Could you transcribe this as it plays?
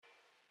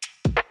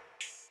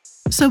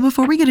So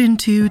before we get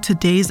into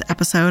today's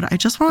episode, I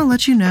just want to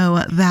let you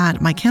know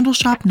that my candle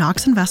shop,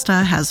 Nox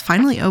Investa, has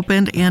finally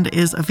opened and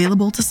is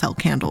available to sell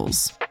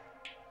candles.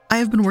 I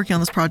have been working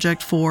on this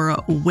project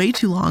for way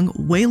too long,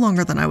 way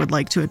longer than I would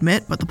like to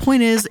admit, but the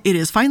point is, it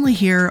is finally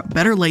here,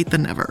 better late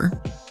than never.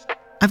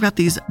 I've got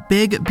these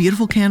big,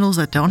 beautiful candles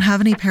that don't have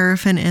any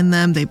paraffin in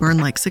them. They burn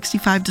like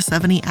 65 to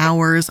 70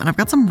 hours, and I've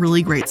got some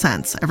really great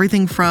scents.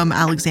 Everything from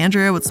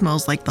Alexandria, which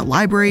smells like the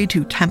library,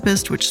 to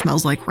Tempest, which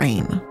smells like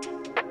rain.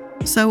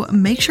 So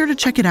make sure to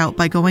check it out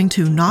by going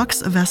to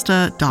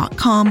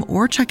noxvesta.com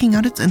or checking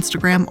out its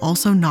Instagram,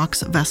 also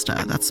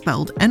noxvesta. That's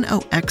spelled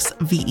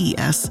Noxvesta.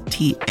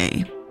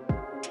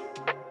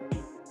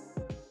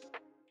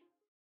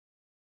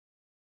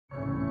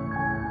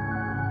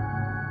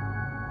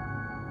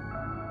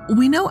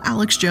 We know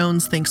Alex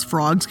Jones thinks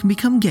frogs can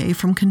become gay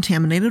from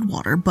contaminated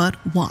water, but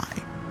why?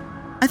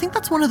 I think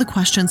that's one of the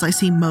questions I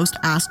see most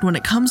asked when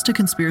it comes to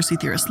conspiracy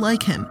theorists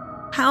like him.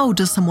 How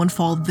does someone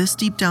fall this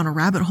deep down a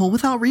rabbit hole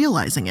without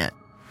realizing it?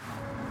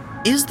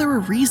 Is there a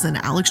reason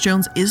Alex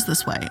Jones is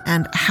this way,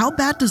 and how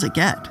bad does it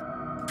get?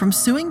 From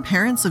suing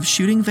parents of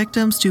shooting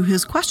victims to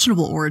his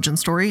questionable origin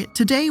story,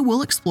 today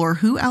we'll explore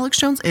who Alex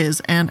Jones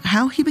is and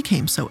how he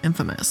became so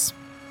infamous.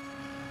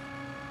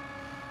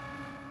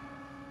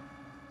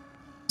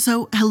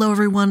 So, hello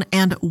everyone,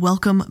 and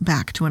welcome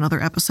back to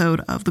another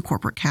episode of The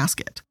Corporate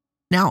Casket.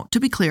 Now, to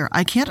be clear,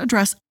 I can't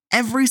address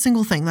every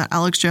single thing that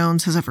Alex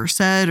Jones has ever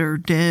said or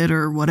did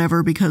or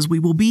whatever because we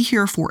will be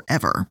here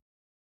forever.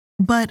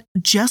 But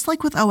just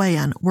like with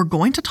OAN, we're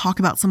going to talk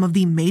about some of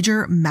the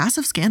major,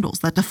 massive scandals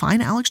that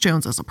define Alex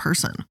Jones as a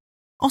person.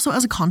 Also,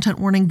 as a content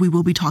warning, we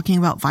will be talking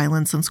about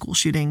violence and school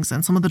shootings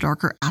and some of the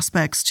darker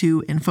aspects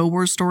to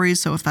InfoWars stories,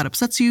 so if that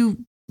upsets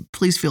you,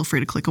 please feel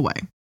free to click away.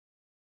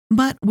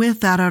 But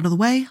with that out of the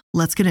way,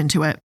 let's get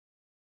into it.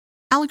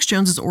 Alex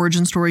Jones's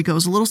origin story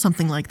goes a little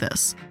something like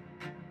this.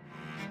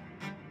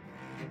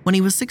 When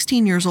he was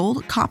 16 years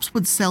old, cops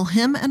would sell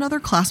him and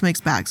other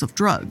classmates bags of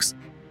drugs.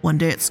 One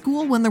day at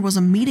school, when there was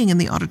a meeting in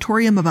the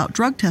auditorium about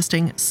drug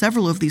testing,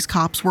 several of these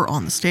cops were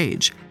on the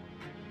stage.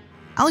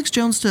 Alex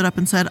Jones stood up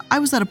and said, "I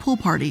was at a pool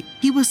party.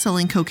 He was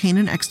selling cocaine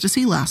and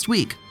ecstasy last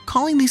week,"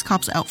 calling these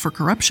cops out for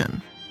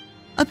corruption.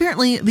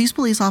 Apparently, these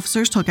police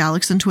officers took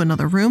Alex into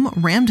another room,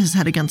 rammed his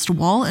head against a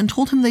wall, and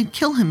told him they'd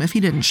kill him if he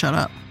didn't shut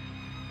up.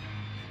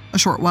 A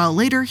short while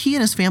later, he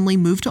and his family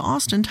moved to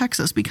Austin,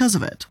 Texas because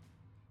of it.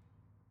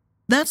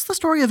 That's the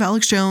story of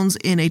Alex Jones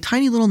in a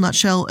tiny little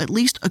nutshell, at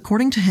least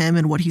according to him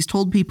and what he's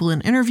told people in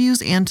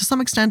interviews, and to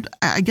some extent,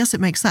 I guess it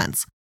makes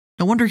sense.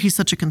 No wonder he's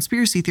such a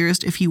conspiracy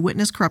theorist if he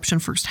witnessed corruption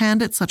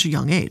firsthand at such a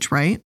young age,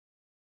 right?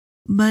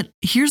 But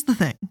here's the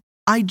thing.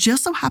 I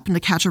just so happened to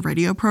catch a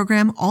radio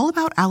program all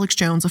about Alex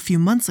Jones a few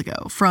months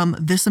ago from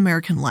This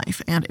American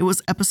Life, and it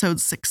was episode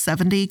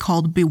 670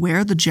 called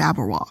Beware the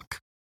Jabberwock.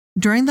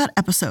 During that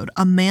episode,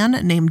 a man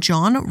named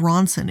John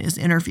Ronson is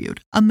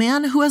interviewed, a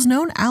man who has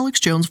known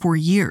Alex Jones for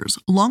years,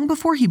 long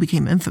before he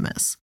became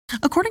infamous.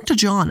 According to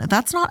John,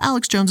 that's not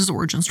Alex Jones's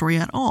origin story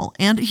at all,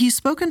 and he's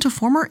spoken to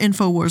former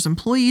InfoWars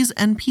employees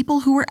and people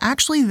who were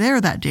actually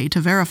there that day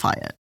to verify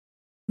it.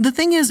 The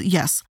thing is,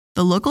 yes,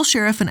 the local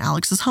sheriff in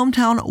Alex's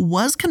hometown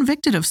was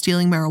convicted of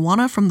stealing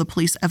marijuana from the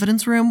police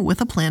evidence room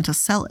with a plan to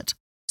sell it.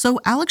 So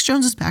Alex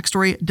Jones's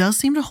backstory does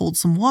seem to hold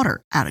some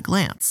water at a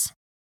glance.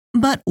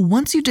 But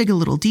once you dig a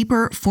little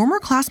deeper, former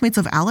classmates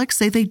of Alex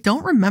say they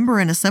don't remember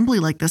an assembly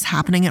like this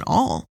happening at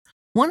all.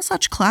 One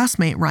such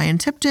classmate, Ryan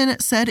Tipton,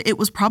 said it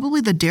was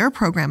probably the DARE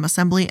program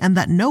assembly and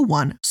that no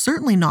one,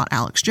 certainly not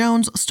Alex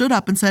Jones, stood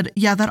up and said,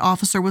 "Yeah, that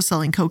officer was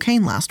selling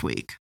cocaine last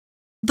week."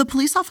 The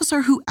police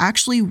officer who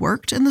actually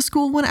worked in the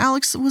school when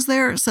Alex was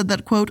there said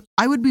that, quote,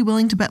 "I would be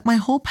willing to bet my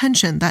whole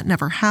pension that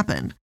never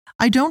happened.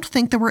 I don't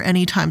think there were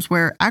any times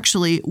where,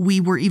 actually, we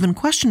were even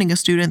questioning a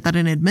student that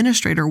an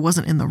administrator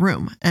wasn't in the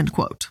room," end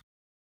quote.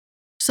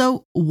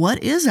 So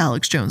what is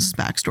Alex Jones's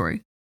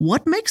backstory?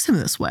 What makes him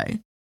this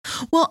way?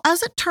 Well,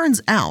 as it turns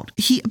out,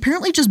 he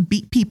apparently just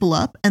beat people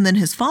up, and then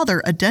his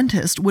father, a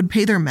dentist, would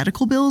pay their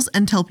medical bills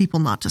and tell people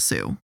not to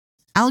sue.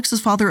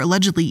 Alex's father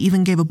allegedly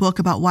even gave a book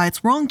about why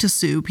it's wrong to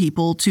sue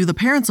people to the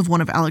parents of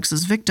one of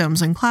Alex's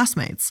victims and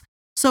classmates.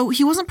 So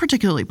he wasn't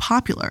particularly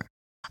popular.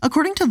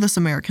 According to This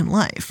American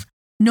Life,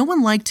 no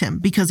one liked him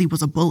because he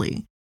was a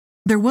bully.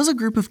 There was a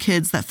group of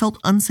kids that felt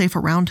unsafe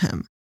around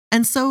him,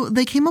 and so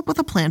they came up with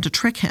a plan to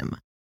trick him.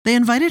 They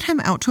invited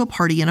him out to a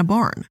party in a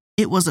barn.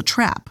 It was a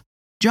trap.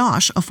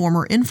 Josh, a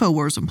former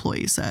InfoWars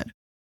employee, said.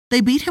 They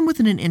beat him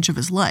within an inch of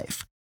his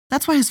life.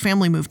 That's why his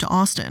family moved to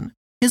Austin.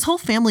 His whole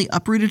family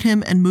uprooted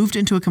him and moved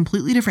into a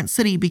completely different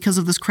city because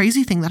of this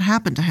crazy thing that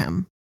happened to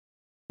him.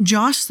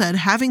 Josh said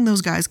having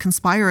those guys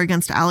conspire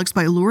against Alex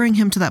by luring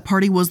him to that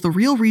party was the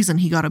real reason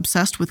he got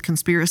obsessed with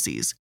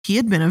conspiracies. He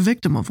had been a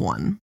victim of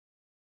one.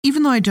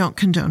 Even though I don't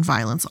condone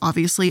violence,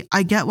 obviously,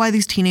 I get why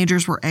these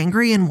teenagers were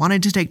angry and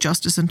wanted to take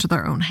justice into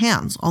their own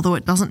hands, although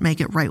it doesn't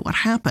make it right what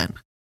happened.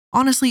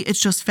 Honestly,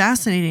 it's just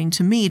fascinating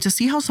to me to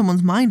see how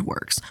someone's mind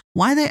works,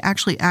 why they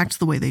actually act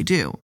the way they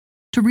do.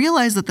 To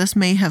realize that this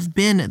may have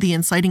been the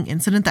inciting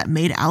incident that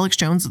made Alex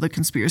Jones the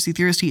conspiracy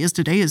theorist he is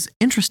today is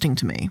interesting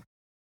to me.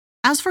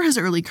 As for his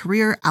early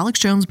career, Alex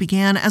Jones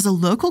began as a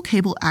local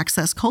cable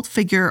access cult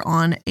figure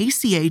on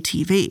ACA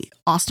TV,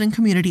 Austin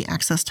Community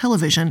Access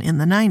Television, in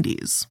the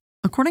 90s.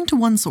 According to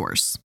one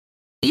source,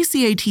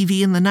 ACA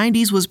TV in the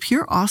 90s was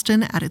pure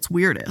Austin at its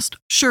weirdest.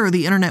 Sure,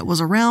 the internet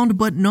was around,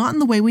 but not in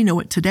the way we know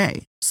it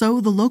today.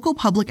 So the local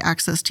public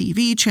access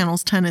TV,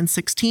 channels 10 and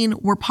 16,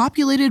 were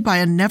populated by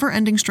a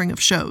never-ending string of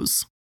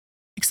shows.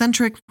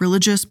 Eccentric,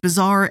 religious,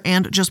 bizarre,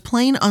 and just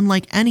plain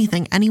unlike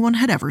anything anyone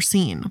had ever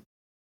seen.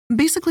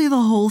 Basically,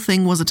 the whole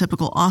thing was a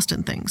typical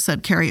Austin thing,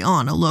 said Carrie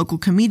On, a local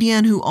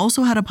comedian who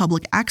also had a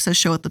public access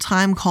show at the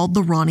time called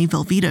The Ronnie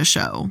Velveeta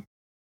Show.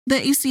 The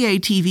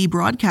ACA TV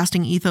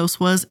broadcasting ethos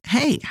was,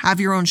 hey, have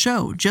your own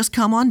show, just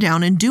come on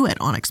down and do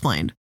it, On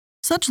explained.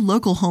 Such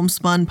local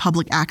homespun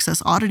public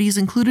access oddities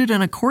included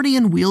an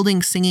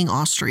accordion-wielding singing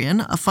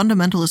Austrian, a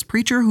fundamentalist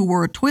preacher who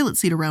wore a toilet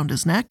seat around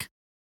his neck,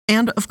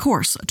 and, of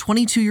course, a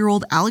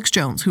 22-year-old Alex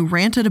Jones who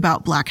ranted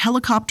about black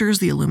helicopters,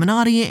 the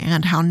Illuminati,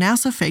 and how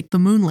NASA faked the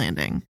moon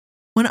landing.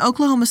 When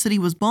Oklahoma City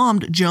was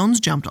bombed,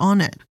 Jones jumped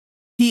on it.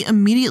 He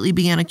immediately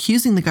began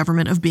accusing the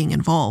government of being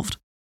involved.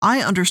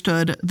 I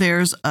understood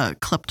there's a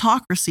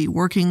kleptocracy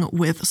working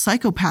with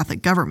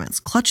psychopathic governments,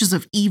 clutches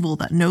of evil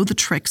that know the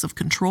tricks of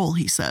control,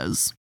 he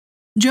says.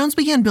 Jones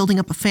began building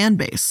up a fan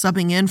base,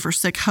 subbing in for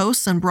sick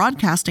hosts and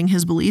broadcasting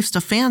his beliefs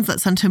to fans that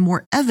sent him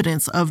more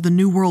evidence of the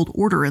New World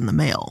Order in the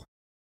mail.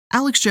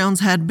 Alex Jones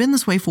had been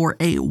this way for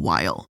a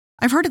while.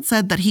 I've heard it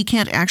said that he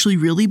can't actually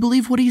really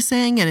believe what he's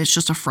saying and it's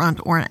just a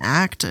front or an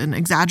act, an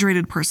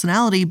exaggerated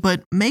personality,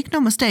 but make no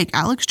mistake,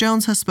 Alex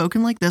Jones has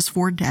spoken like this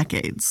for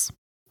decades.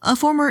 A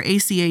former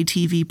ACA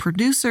TV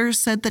producer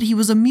said that he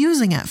was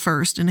amusing at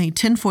first in a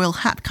tinfoil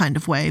hat kind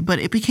of way, but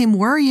it became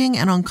worrying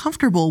and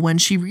uncomfortable when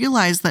she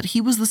realized that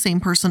he was the same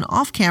person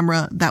off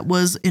camera that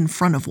was in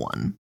front of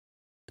one.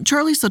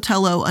 Charlie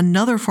Sotelo,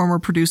 another former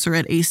producer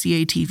at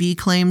ACA TV,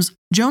 claims,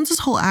 Jones's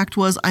whole act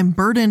was, I'm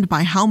burdened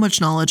by how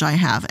much knowledge I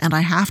have, and I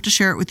have to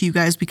share it with you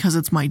guys because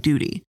it's my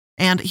duty.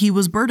 And he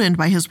was burdened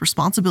by his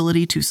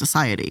responsibility to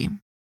society.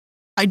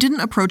 I didn't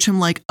approach him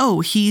like,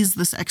 oh, he's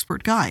this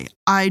expert guy.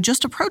 I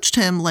just approached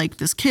him like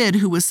this kid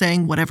who was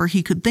saying whatever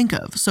he could think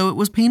of, so it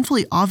was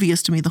painfully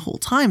obvious to me the whole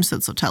time, said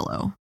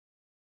Sotelo.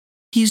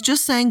 He's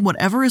just saying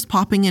whatever is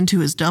popping into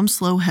his dumb,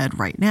 slow head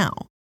right now.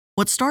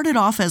 What started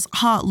off as,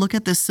 look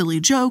at this silly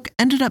joke,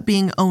 ended up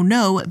being, oh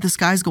no, this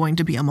guy's going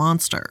to be a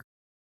monster.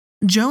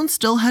 Jones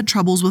still had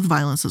troubles with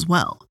violence as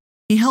well.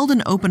 He held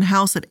an open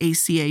house at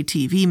ACA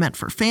TV meant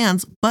for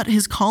fans, but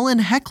his call-in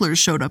hecklers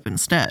showed up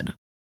instead.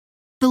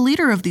 The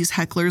leader of these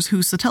hecklers, who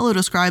Sotelo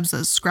describes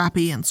as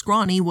scrappy and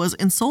scrawny, was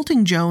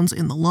insulting Jones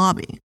in the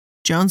lobby.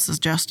 Jones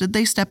suggested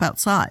they step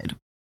outside.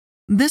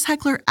 This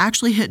heckler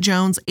actually hit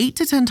Jones 8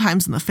 to 10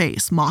 times in the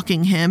face,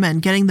 mocking him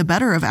and getting the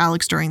better of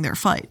Alex during their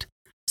fight.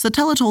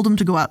 Sotelo told him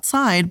to go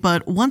outside,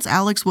 but once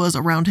Alex was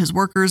around his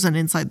workers and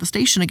inside the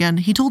station again,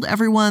 he told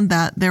everyone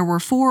that there were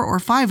 4 or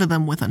 5 of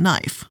them with a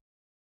knife.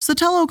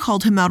 Sotelo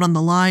called him out on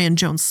the lie and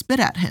Jones spit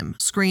at him,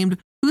 screamed,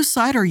 "Whose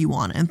side are you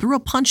on?" and threw a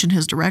punch in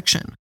his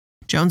direction.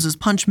 Jones's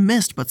punch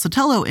missed, but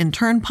Sotelo in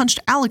turn punched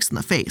Alex in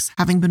the face,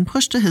 having been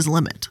pushed to his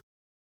limit.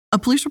 A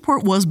police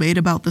report was made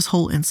about this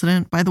whole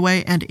incident, by the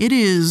way, and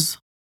it's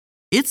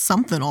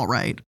something all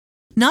right.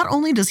 Not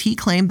only does he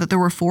claim that there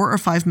were 4 or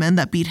 5 men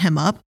that beat him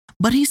up,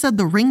 but he said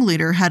the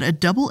ringleader had a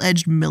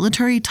double-edged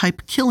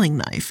military-type killing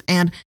knife,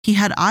 and he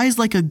had eyes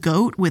like a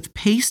goat with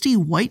pasty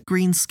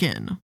white-green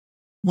skin.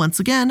 Once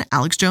again,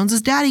 Alex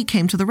Jones's daddy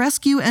came to the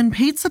rescue and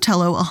paid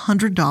Sotelo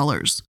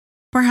 $100.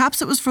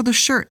 Perhaps it was for the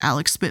shirt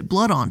Alex spit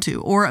blood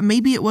onto, or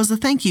maybe it was a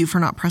thank you for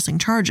not pressing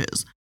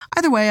charges.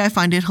 Either way, I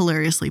find it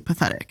hilariously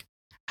pathetic.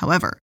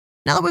 However,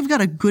 now that we've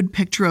got a good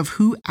picture of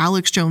who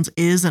Alex Jones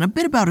is and a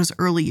bit about his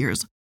early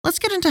years, let's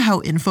get into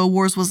how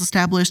InfoWars was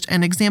established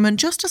and examine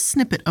just a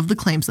snippet of the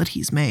claims that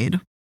he's made.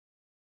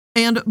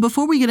 And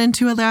before we get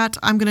into that,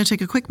 I'm going to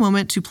take a quick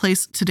moment to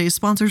place today's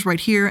sponsors right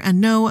here, and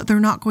no, they're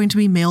not going to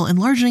be male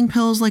enlarging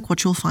pills like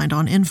what you'll find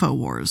on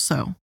InfoWars,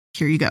 so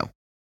here you go.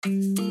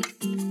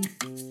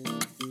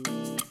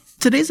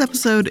 Today's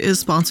episode is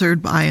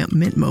sponsored by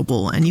Mint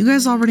Mobile, and you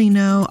guys already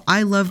know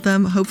I love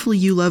them. Hopefully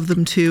you love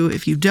them too.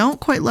 If you don't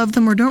quite love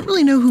them or don't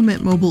really know who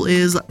Mint Mobile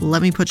is,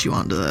 let me put you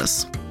onto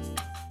this.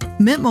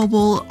 Mint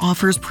Mobile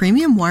offers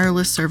premium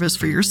wireless service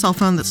for your cell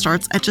phone that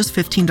starts at just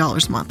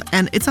 $15 a month.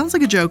 And it sounds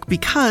like a joke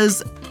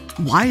because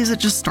why is it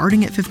just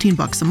starting at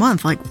 $15 a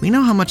month? Like, we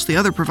know how much the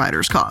other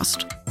providers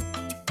cost.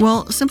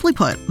 Well, simply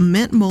put,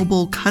 Mint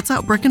Mobile cuts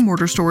out brick and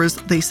mortar stores.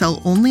 They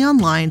sell only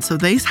online, so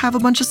they have a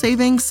bunch of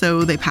savings,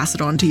 so they pass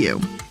it on to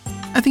you.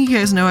 I think you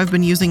guys know I've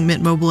been using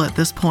Mint Mobile at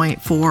this point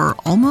for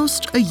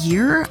almost a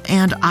year,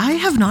 and I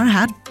have not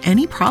had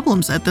any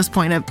problems at this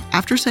point.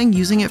 After saying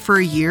using it for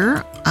a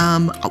year,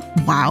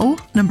 wow,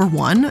 number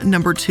one.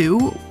 Number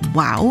two,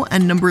 wow.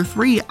 And number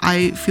three,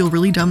 I feel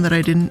really dumb that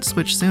I didn't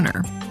switch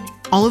sooner.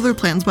 All of their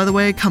plans, by the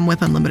way, come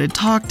with unlimited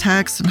talk,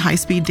 text, and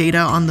high-speed data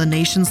on the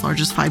nation's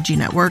largest 5G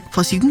network.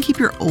 Plus, you can keep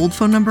your old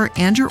phone number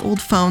and your old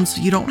phone,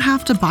 so you don't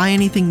have to buy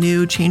anything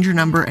new, change your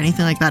number,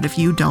 anything like that if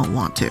you don't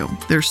want to.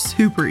 They're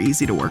super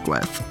easy to work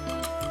with.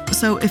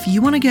 So if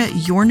you want to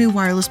get your new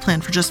wireless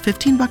plan for just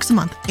 $15 a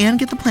month and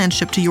get the plan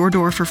shipped to your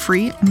door for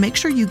free, make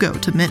sure you go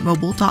to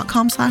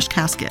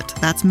mintmobile.com/casket.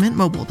 That's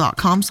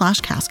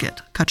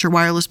mintmobile.com/casket. Cut your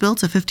wireless bill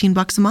to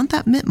 $15 a month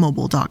at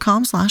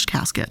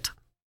mintmobile.com/casket.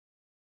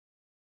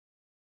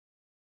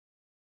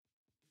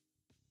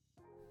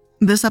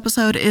 This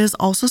episode is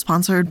also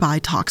sponsored by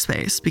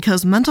Talkspace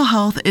because mental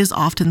health is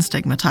often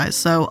stigmatized,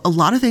 so a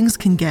lot of things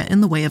can get in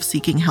the way of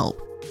seeking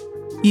help.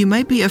 You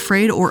might be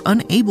afraid or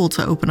unable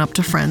to open up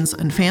to friends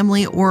and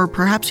family, or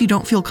perhaps you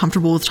don't feel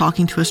comfortable with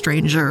talking to a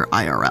stranger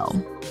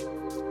IRL.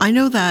 I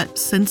know that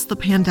since the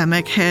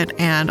pandemic hit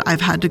and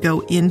I've had to go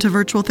into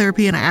virtual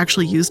therapy, and I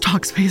actually used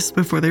Talkspace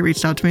before they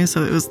reached out to me,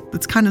 so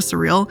it's kind of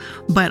surreal,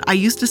 but I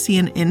used to see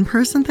an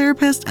in-person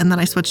therapist and then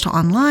I switched to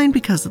online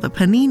because of the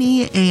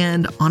panini,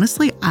 and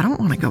honestly, I don't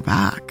want to go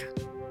back.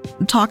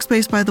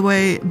 Talkspace, by the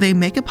way, they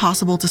make it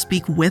possible to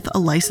speak with a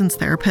licensed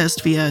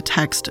therapist via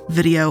text,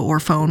 video, or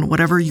phone,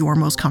 whatever you're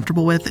most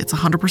comfortable with. It's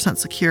 100%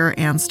 secure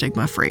and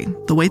stigma-free,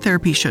 the way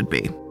therapy should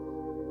be.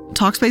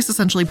 Talkspace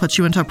essentially puts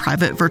you into a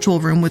private virtual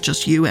room with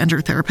just you and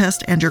your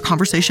therapist, and your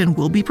conversation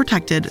will be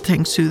protected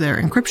thanks to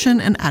their encryption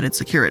and added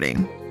security.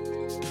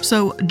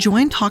 So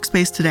join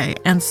Talkspace today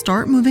and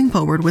start moving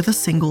forward with a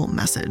single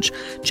message.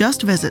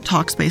 Just visit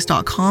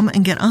Talkspace.com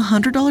and get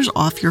 $100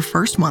 off your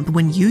first month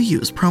when you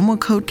use promo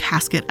code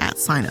CASKET at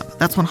signup.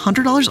 That's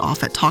 $100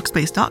 off at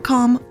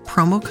Talkspace.com,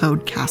 promo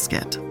code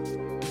CASKET.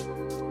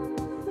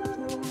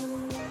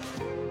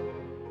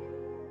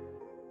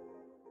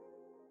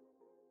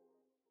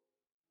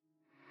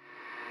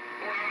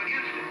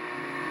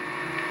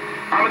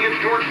 I'm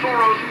against George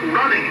Soros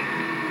running it.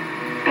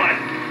 But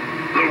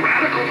the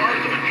radicals are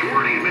the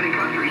majority in many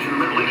countries in the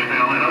Middle East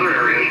now and other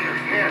areas.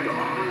 And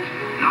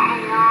not a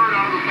word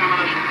out of the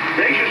feminists.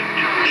 They just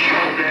tell me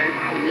all day,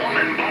 when a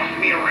woman bossed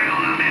me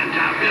around, I'm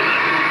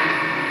anti-feminist.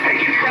 Hey,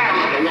 you try to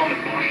let a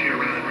woman boss you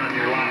around and run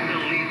your life.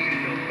 They'll leave you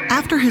so fast.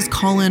 After his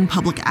call-in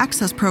public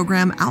access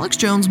program, Alex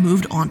Jones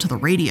moved on to the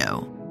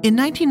radio. In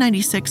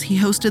 1996, he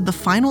hosted the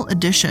final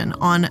edition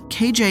on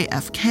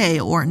KJFK,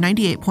 or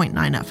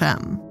 98.9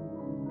 FM.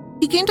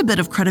 He gained a bit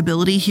of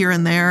credibility here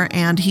and there,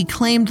 and he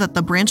claimed that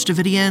the Branch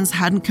Davidians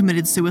hadn't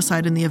committed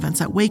suicide in the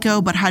events at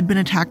Waco, but had been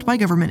attacked by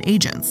government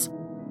agents.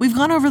 We've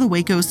gone over the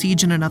Waco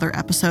siege in another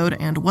episode,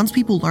 and once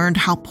people learned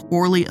how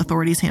poorly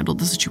authorities handled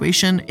the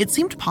situation, it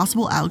seemed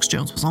possible Alex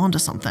Jones was onto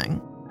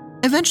something.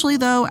 Eventually,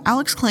 though,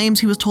 Alex claims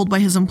he was told by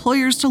his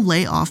employers to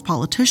lay off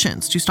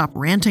politicians, to stop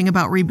ranting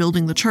about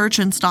rebuilding the church,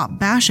 and stop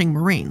bashing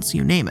Marines,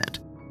 you name it.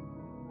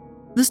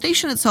 The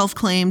station itself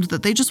claimed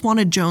that they just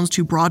wanted Jones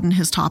to broaden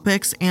his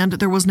topics, and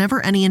there was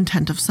never any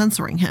intent of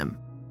censoring him.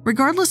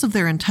 Regardless of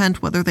their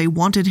intent, whether they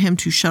wanted him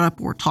to shut up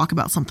or talk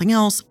about something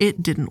else,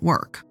 it didn't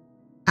work.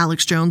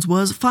 Alex Jones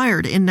was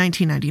fired in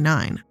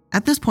 1999.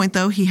 At this point,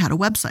 though, he had a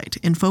website,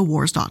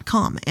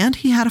 Infowars.com, and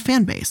he had a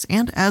fan base,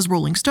 and as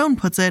Rolling Stone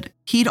puts it,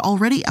 he'd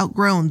already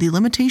outgrown the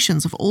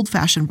limitations of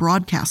old-fashioned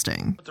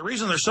broadcasting. But the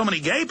reason there's so many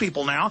gay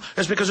people now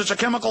is because it's a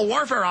chemical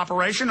warfare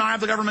operation. I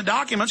have the government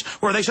documents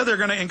where they said they're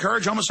going to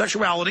encourage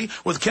homosexuality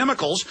with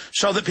chemicals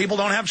so that people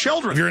don't have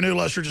children. If you're a new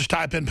listener, just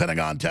type in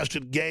Pentagon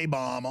tested gay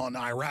bomb on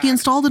Iraq. He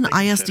installed an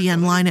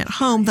ISDN line at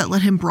home that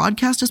let him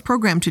broadcast his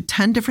program to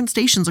 10 different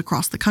stations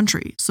across the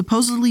country,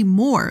 supposedly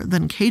more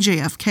than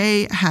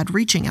KJFK had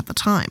reaching at the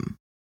time.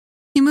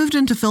 He moved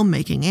into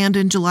filmmaking and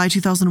in July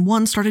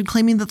 2001 started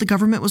claiming that the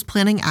government was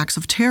planning acts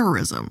of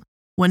terrorism.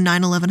 When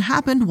 9/11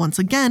 happened, once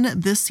again,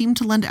 this seemed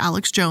to lend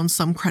Alex Jones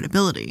some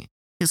credibility.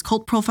 His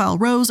cult profile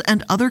rose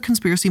and other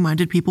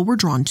conspiracy-minded people were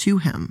drawn to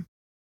him.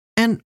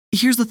 And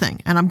here's the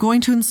thing, and I'm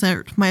going to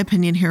insert my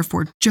opinion here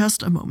for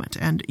just a moment,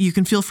 and you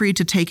can feel free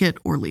to take it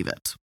or leave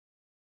it.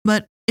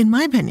 But in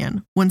my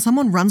opinion, when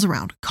someone runs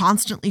around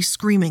constantly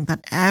screaming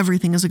that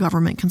everything is a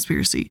government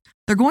conspiracy,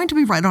 they're going to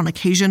be right on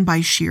occasion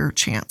by sheer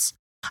chance.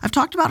 I've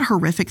talked about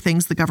horrific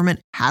things the government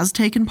has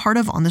taken part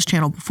of on this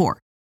channel before.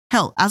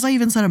 Hell, as I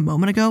even said a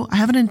moment ago, I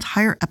have an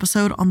entire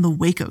episode on the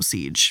Waco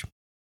siege.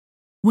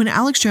 When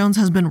Alex Jones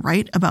has been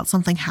right about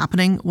something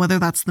happening, whether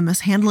that's the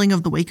mishandling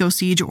of the Waco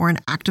siege or an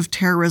act of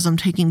terrorism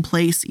taking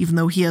place, even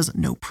though he has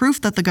no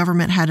proof that the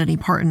government had any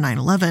part in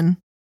 9/11,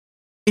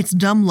 it's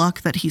dumb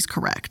luck that he's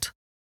correct.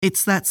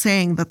 It's that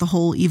saying that the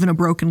whole even a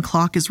broken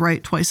clock is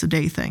right twice a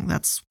day thing.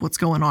 That's what's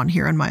going on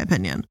here, in my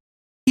opinion.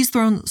 He's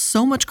thrown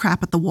so much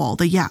crap at the wall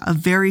that, yeah, a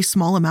very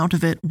small amount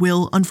of it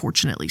will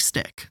unfortunately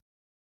stick.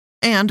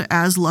 And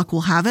as luck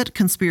will have it,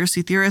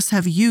 conspiracy theorists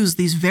have used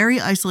these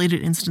very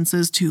isolated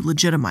instances to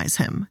legitimize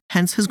him,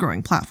 hence his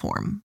growing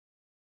platform.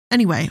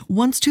 Anyway,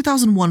 once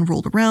 2001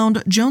 rolled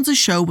around, Jones's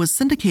show was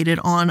syndicated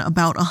on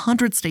about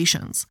 100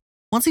 stations.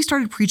 Once he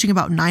started preaching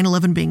about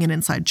 9/11 being an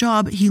inside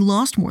job, he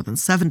lost more than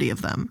 70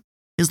 of them.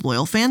 His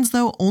loyal fans,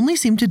 though, only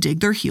seemed to dig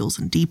their heels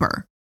in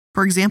deeper.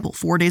 For example,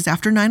 4 days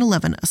after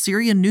 9/11, a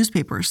Syrian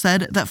newspaper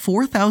said that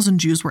 4,000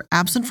 Jews were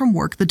absent from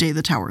work the day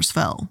the towers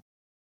fell.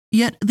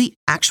 Yet the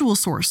actual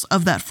source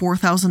of that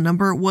 4,000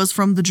 number was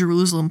from the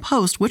Jerusalem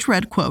Post, which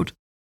read, quote,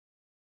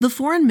 "The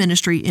foreign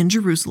ministry in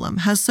Jerusalem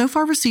has so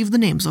far received the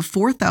names of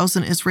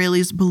 4,000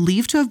 Israelis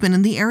believed to have been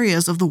in the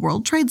areas of the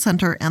World Trade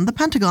Center and the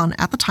Pentagon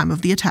at the time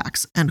of the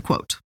attacks," end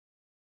quote.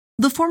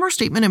 The former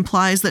statement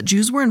implies that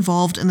Jews were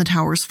involved in the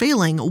towers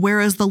failing,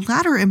 whereas the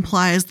latter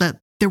implies that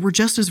there were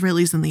just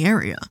Israelis in the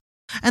area.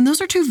 And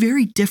those are two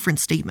very different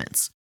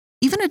statements.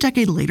 Even a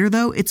decade later,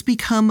 though, it's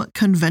become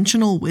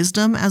conventional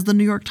wisdom, as the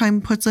New York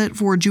Times puts it,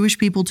 for Jewish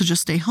people to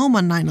just stay home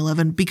on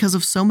 9/11 because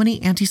of so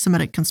many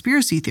anti-Semitic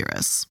conspiracy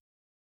theorists.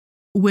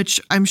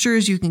 Which I'm sure,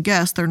 as you can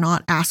guess, they're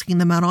not asking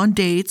them out on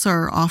dates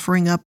or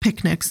offering up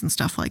picnics and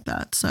stuff like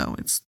that. So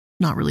it's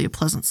not really a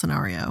pleasant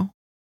scenario.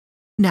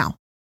 Now,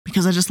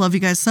 because I just love you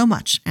guys so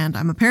much, and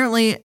I'm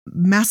apparently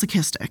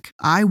masochistic,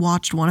 I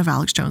watched one of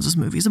Alex Jones's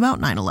movies about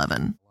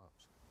 9/11.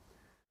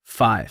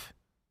 5.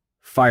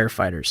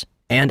 Firefighters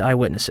and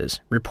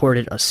eyewitnesses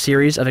reported a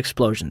series of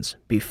explosions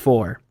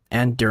before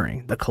and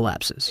during the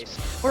collapses.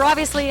 We're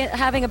obviously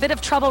having a bit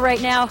of trouble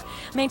right now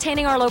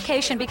maintaining our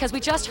location because we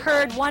just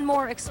heard one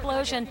more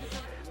explosion.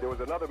 There was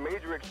another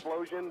major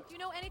explosion. Do you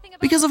know anything about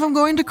Because if I'm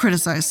going to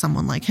criticize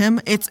someone like him,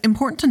 it's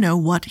important to know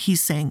what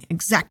he's saying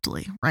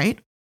exactly, right?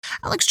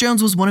 Alex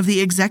Jones was one of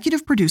the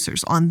executive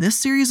producers on this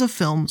series of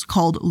films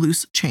called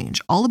Loose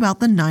Change, all about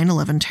the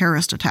 9/11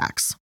 terrorist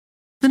attacks.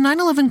 The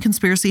 9/11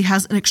 conspiracy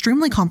has an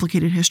extremely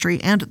complicated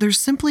history, and there's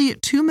simply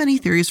too many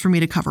theories for me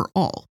to cover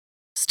all.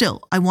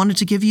 Still, I wanted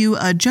to give you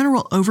a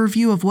general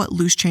overview of what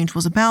Loose Change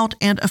was about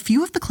and a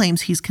few of the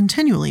claims he's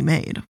continually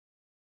made.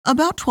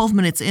 About 12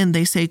 minutes in,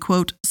 they say,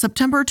 quote,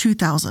 "September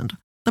 2000,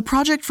 the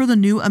Project for the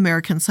New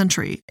American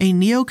Century, a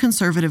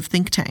neoconservative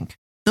think tank.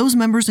 Those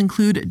members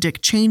include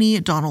Dick Cheney,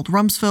 Donald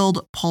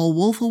Rumsfeld, Paul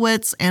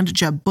Wolfowitz, and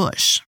Jeb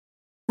Bush.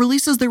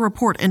 Releases their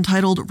report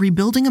entitled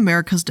Rebuilding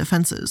America's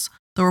Defenses.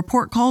 The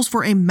report calls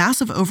for a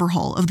massive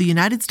overhaul of the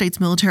United States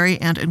military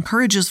and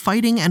encourages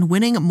fighting and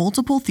winning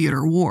multiple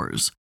theater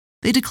wars.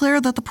 They declare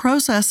that the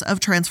process of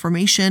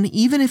transformation,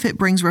 even if it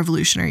brings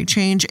revolutionary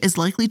change, is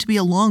likely to be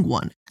a long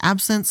one,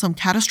 absent some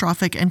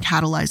catastrophic and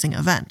catalyzing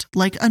event,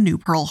 like a new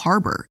Pearl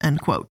Harbor,"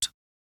 end quote.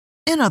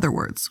 In other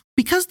words,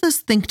 because this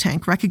think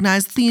tank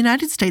recognized that the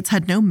United States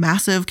had no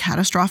massive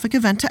catastrophic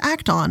event to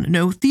act on,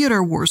 no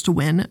theater wars to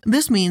win,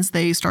 this means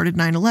they started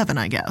 9/11,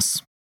 I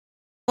guess.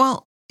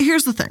 Well,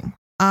 here's the thing.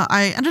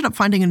 I ended up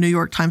finding a New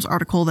York Times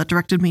article that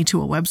directed me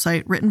to a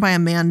website written by a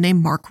man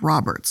named Mark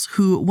Roberts,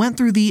 who went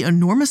through the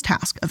enormous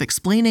task of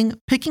explaining,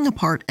 picking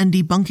apart, and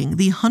debunking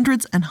the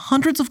hundreds and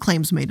hundreds of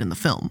claims made in the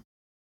film.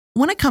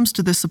 When it comes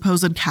to this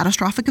supposed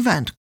catastrophic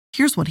event,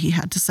 here's what he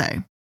had to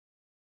say.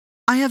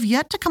 "I have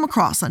yet to come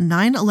across a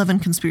 9/11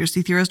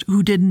 conspiracy theorist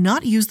who did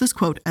not use this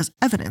quote as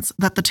evidence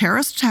that the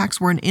terrorist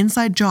attacks were an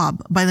inside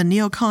job by the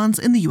neocons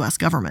in the US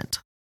government."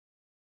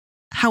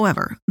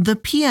 However, the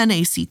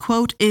PNAC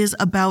quote is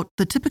about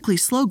the typically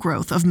slow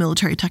growth of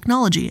military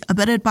technology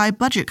abetted by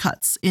budget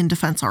cuts in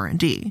defense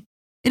R&D.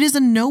 It is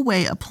in no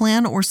way a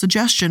plan or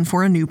suggestion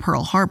for a new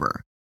Pearl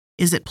Harbor.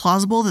 Is it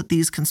plausible that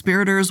these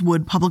conspirators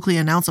would publicly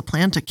announce a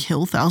plan to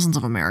kill thousands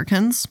of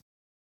Americans?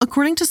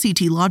 According to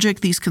CT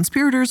Logic, these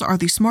conspirators are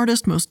the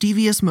smartest, most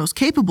devious, most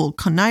capable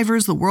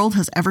connivers the world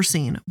has ever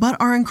seen, but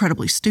are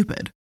incredibly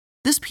stupid.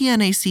 This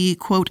PNAC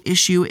quote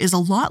issue is a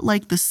lot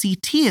like the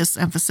CTist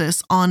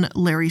emphasis on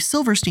Larry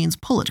Silverstein's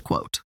pull it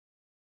quote.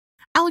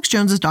 Alex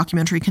Jones's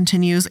documentary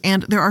continues,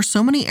 and there are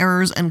so many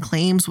errors and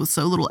claims with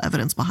so little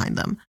evidence behind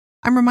them.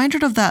 I'm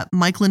reminded of that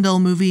Mike Lindell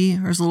movie,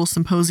 or his little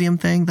symposium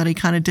thing that he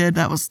kind of did.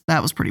 That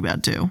was pretty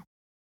bad too.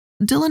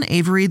 Dylan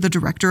Avery, the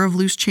director of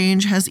Loose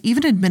Change, has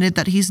even admitted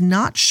that he's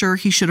not sure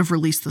he should have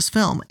released this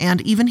film,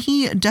 and even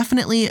he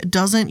definitely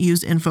doesn't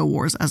use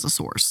InfoWars as a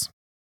source.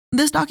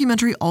 This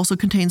documentary also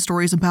contains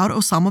stories about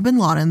Osama bin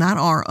Laden that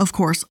are, of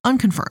course,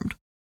 unconfirmed.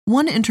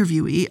 One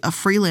interviewee, a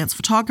freelance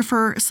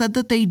photographer, said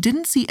that they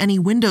didn't see any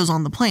windows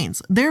on the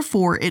planes,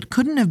 therefore it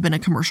couldn't have been a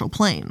commercial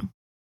plane.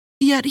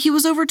 Yet he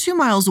was over 2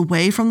 miles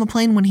away from the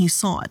plane when he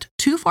saw it,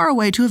 too far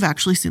away to have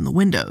actually seen the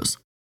windows.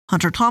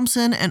 Hunter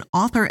Thompson, an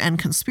author and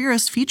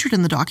conspiracist featured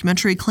in the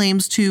documentary,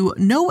 claims to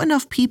know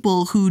enough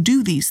people who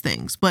do these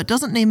things, but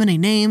doesn't name any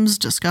names,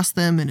 discuss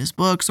them in his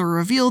books, or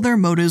reveal their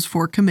motives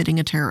for committing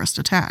a terrorist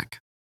attack.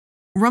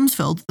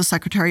 Rumsfeld, the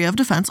Secretary of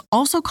Defense,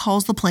 also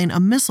calls the plane a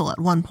missile at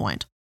one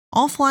point.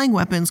 All flying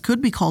weapons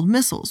could be called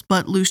missiles,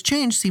 but Loose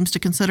Change seems to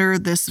consider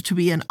this to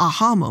be an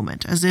aha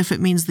moment, as if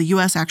it means the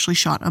US actually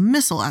shot a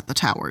missile at the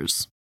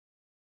towers.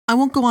 I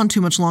won't go on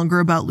too much longer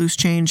about Loose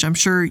Change.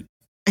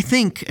 I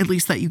think at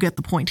least that you get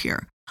the point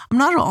here. I'm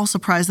not at all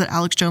surprised that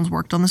Alex Jones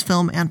worked on this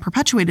film and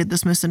perpetuated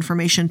this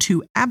misinformation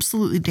to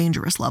absolutely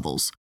dangerous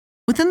levels.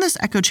 Within this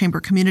echo chamber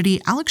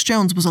community, Alex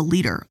Jones was a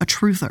leader, a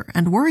truther,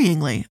 and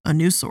worryingly, a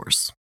news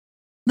source.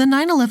 The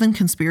 9/11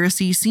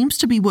 conspiracy seems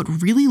to be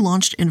what really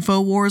launched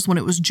InfoWars when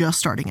it was just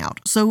starting out,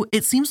 so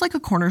it seems like a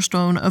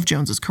cornerstone of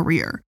Jones's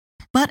career.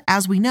 But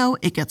as we know,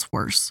 it gets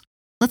worse.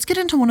 let's get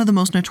into one of the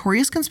most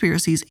notorious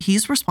conspiracies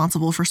he's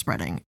responsible for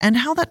spreading and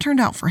how that turned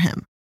out for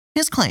him,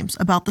 his claims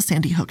about the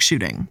Sandy Hook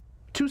shooting.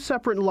 2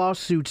 separate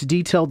lawsuits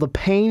detail the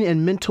pain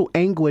and mental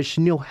anguish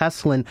Neil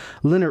Heslin,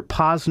 Leonard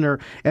Posner,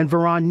 and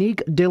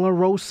Veronique De La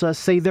Rosa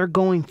say they're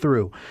going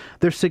through.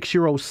 Their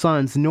 6-year-old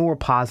sons, Noah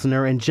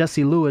Posner and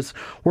Jesse Lewis,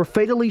 were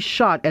fatally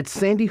shot at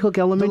Sandy Hook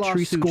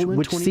Elementary School,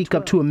 which seek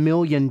up to $1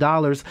 million,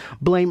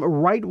 blame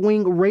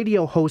right-wing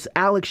radio host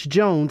Alex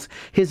Jones,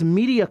 his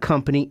media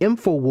company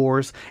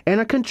InfoWars,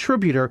 and a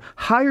contributor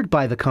hired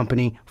by the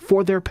company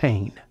for their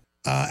pain.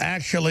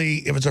 Actually,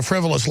 if it's a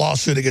frivolous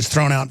lawsuit, it gets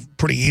thrown out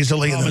pretty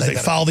easily. And then they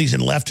file these in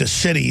leftist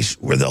cities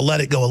where they'll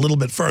let it go a little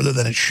bit further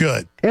than it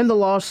should. In the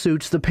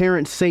lawsuits, the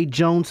parents say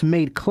Jones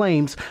made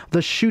claims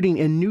the shooting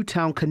in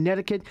Newtown,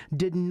 Connecticut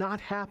did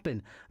not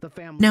happen.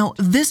 Now,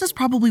 this is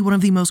probably one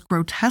of the most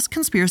grotesque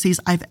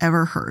conspiracies I've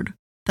ever heard.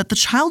 That the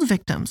child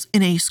victims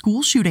in a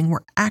school shooting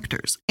were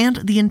actors, and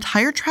the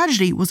entire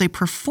tragedy was a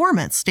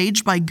performance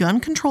staged by gun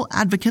control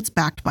advocates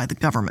backed by the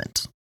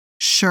government.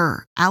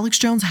 Sure, Alex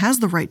Jones has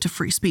the right to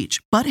free speech,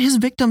 but his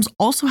victims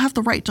also have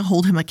the right to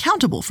hold him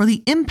accountable for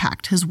the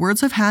impact his words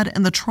have had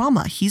and the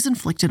trauma he's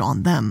inflicted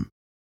on them.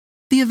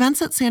 The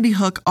events at Sandy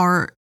Hook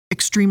are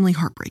extremely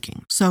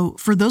heartbreaking, so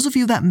for those of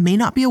you that may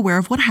not be aware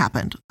of what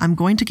happened, I'm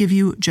going to give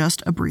you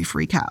just a brief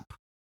recap.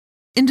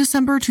 In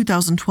December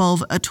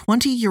 2012, a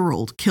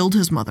 20-year-old killed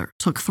his mother,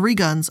 took 3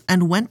 guns,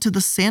 and went to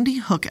the Sandy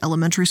Hook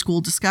Elementary School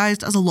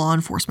disguised as a law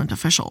enforcement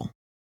official.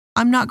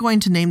 I'm not going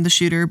to name the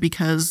shooter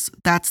because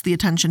that's the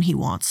attention he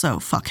wants, so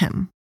fuck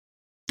him.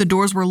 The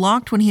doors were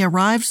locked when he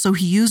arrived, so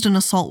he used an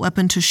assault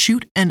weapon to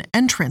shoot an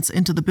entrance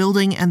into the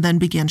building and then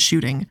began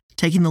shooting,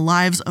 taking the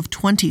lives of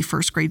 20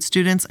 first-grade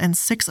students and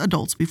 6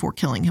 adults before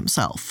killing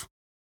himself.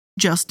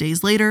 Just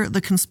days later,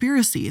 the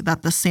conspiracy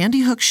that the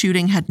Sandy Hook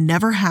shooting had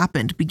never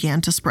happened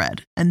began to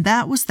spread, and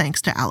that was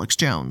thanks to Alex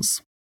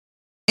Jones.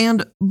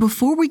 And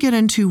before we get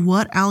into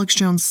what Alex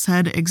Jones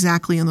said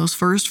exactly in those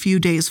first few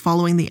days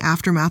following the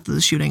aftermath of the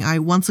shooting, I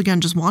once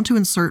again just want to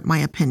insert my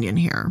opinion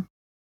here.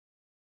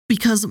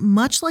 Because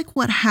much like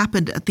what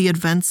happened at the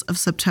events of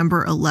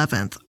September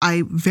 11th,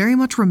 I very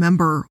much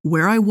remember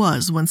where I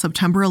was when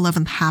September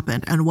 11th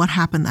happened and what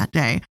happened that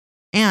day.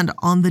 And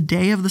on the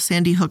day of the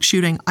Sandy Hook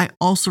shooting, I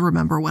also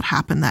remember what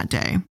happened that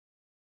day.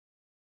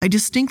 I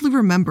distinctly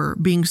remember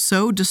being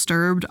so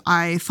disturbed,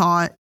 I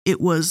thought it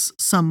was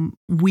some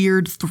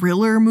weird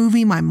thriller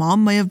movie my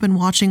mom may have been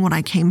watching when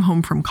I came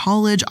home from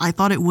college. I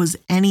thought it was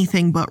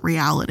anything but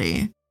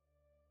reality.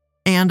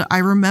 And I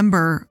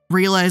remember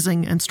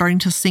realizing and starting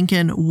to sink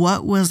in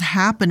what was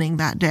happening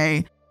that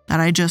day, that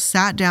I just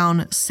sat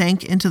down,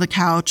 sank into the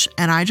couch,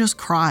 and I just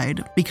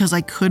cried because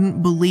I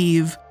couldn't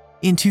believe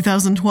in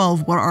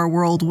 2012 what our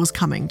world was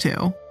coming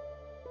to.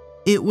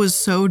 It was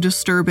so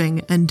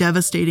disturbing and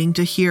devastating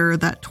to hear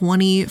that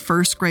 20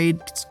 first grade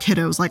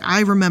kiddos, like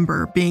I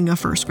remember being a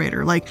first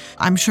grader, like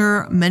I'm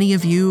sure many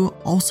of you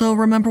also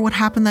remember what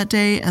happened that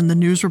day and the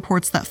news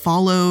reports that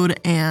followed,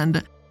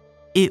 and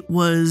it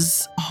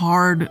was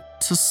hard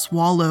to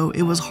swallow.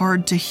 It was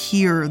hard to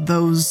hear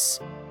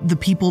the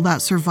people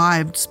that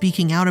survived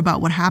speaking out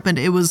about what happened.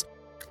 It was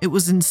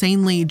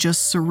insanely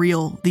just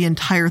surreal, the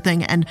entire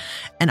thing. And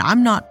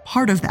I'm not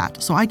part of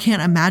that. So I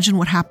can't imagine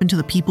what happened to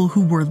the people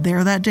who were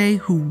there that day,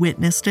 who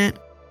witnessed it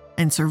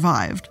and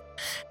survived.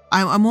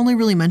 I'm only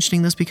really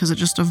mentioning this because it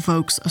just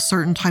evokes a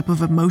certain type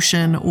of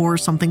emotion or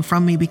something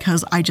from me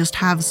because I just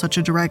have such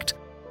a direct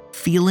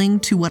feeling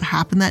to what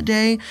happened that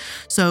day.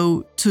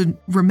 So to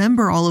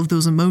remember all of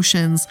those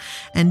emotions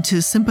and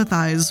to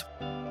sympathize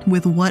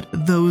with what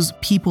those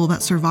people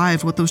that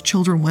survived, what those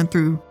children went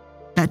through,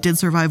 that did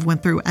survive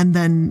went through, and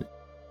then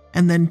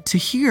to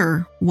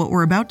hear what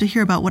we're about to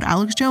hear about what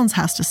Alex Jones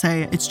has to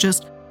say, it's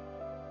just,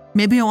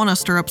 maybe I want to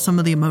stir up some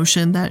of the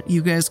emotion that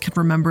you guys can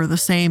remember the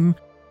same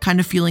kind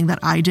of feeling that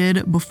I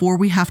did before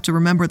we have to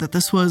remember that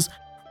this was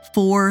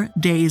 4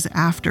 days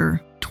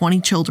after 20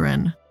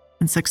 children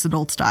and 6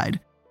 adults died.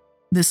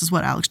 This is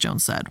what Alex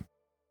Jones said.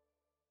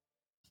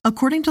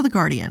 According to The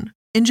Guardian,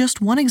 in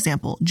just one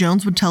example,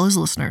 Jones would tell his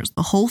listeners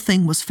the whole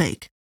thing was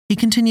fake. He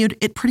continued,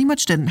 it pretty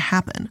much didn't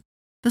happen.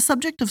 The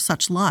subject of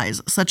such lies,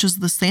 such as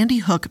the Sandy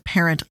Hook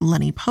parent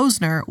Lenny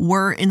Posner,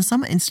 were in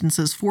some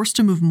instances forced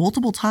to move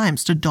multiple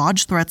times to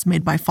dodge threats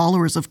made by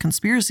followers of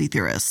conspiracy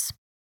theorists.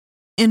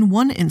 In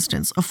one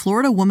instance, a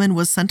Florida woman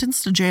was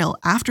sentenced to jail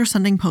after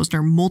sending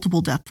Posner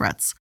multiple death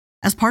threats.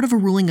 As part of a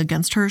ruling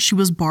against her, she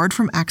was barred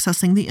from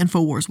accessing the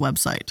InfoWars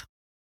website.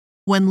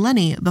 When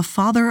Lenny, the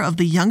father of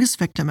the youngest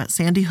victim at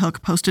Sandy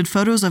Hook, posted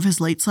photos of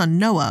his late son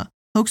Noah,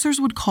 hoaxers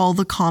would call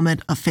the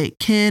comment a fake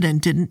kid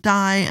and didn't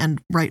die and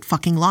write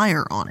fucking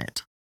liar on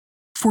it.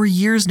 For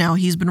years now,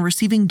 he's been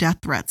receiving death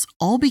threats,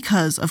 all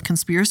because of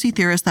conspiracy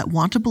theorists that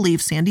want to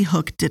believe Sandy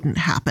Hook didn't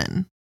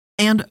happen.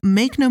 And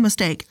make no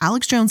mistake,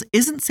 Alex Jones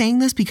isn't saying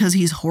this because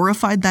he's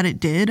horrified that it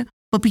did,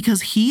 but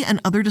because he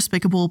and other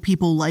despicable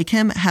people like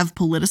him have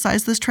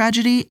politicized this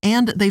tragedy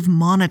and they've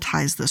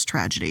monetized this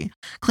tragedy,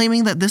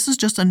 claiming that this is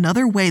just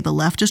another way the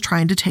left is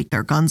trying to take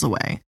their guns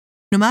away.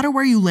 No matter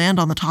where you land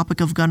on the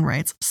topic of gun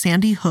rights,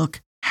 Sandy Hook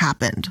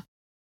happened.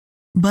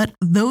 But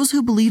those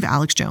who believe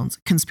Alex Jones,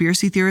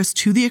 conspiracy theorists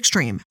to the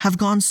extreme, have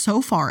gone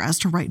so far as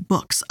to write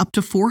books up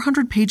to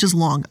 400 pages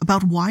long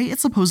about why it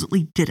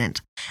supposedly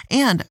didn't,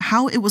 and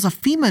how it was a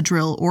FEMA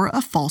drill or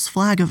a false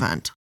flag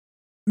event.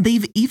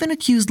 They've even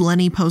accused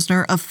Lenny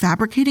Posner of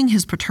fabricating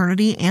his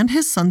paternity and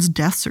his son's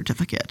death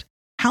certificate.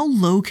 How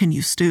low can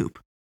you stoop?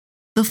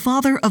 The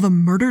father of a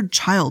murdered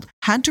child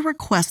had to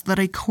request that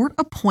a court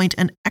appoint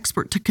an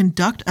expert to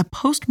conduct a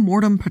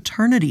post-mortem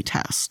paternity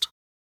test.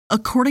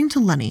 According to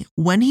Lenny,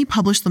 when he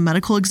published the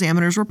medical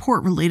examiner's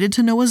report related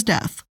to Noah's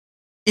death,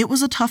 it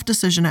was a tough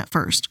decision at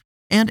first,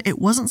 and it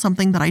wasn't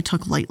something that I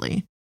took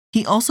lightly.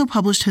 He also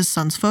published his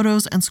son's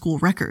photos and school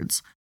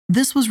records.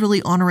 This was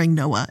really honoring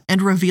Noah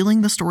and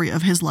revealing the story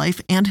of his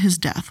life and his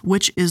death,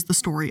 which is the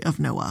story of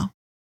Noah.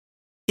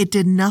 It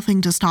did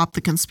nothing to stop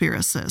the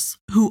conspiracists,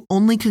 who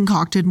only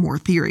concocted more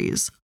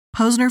theories.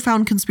 Posner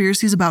found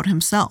conspiracies about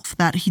himself,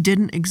 that he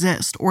didn't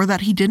exist, or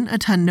that he didn't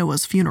attend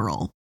Noah's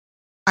funeral.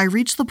 I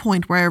reached the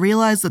point where I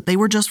realized that they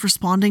were just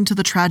responding to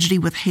the tragedy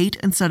with hate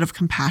instead of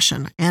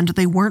compassion, and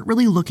they weren't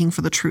really looking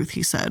for the truth,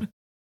 he said.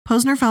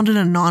 Posner founded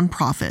a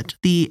nonprofit,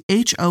 the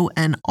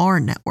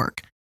HONR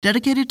Network,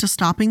 dedicated to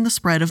stopping the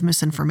spread of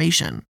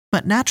misinformation,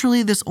 but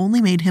naturally this only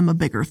made him a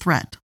bigger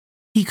threat.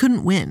 He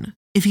couldn't win.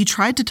 If he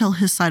tried to tell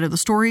his side of the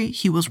story,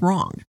 he was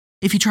wrong.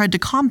 If he tried to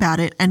combat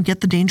it and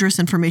get the dangerous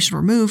information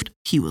removed,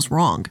 he was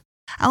wrong.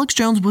 Alex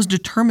Jones was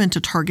determined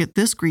to target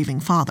this grieving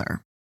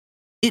father.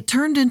 It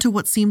turned into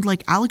what seemed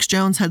like Alex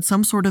Jones had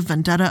some sort of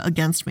vendetta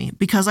against me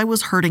because I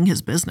was hurting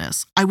his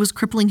business. I was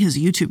crippling his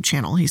YouTube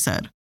channel, he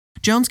said.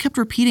 Jones kept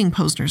repeating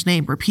Posner's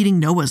name, repeating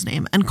Noah's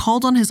name, and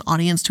called on his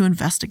audience to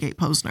investigate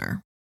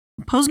Posner.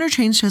 Posner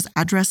changed his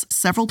address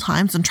several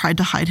times and tried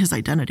to hide his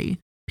identity.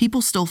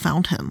 People still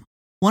found him.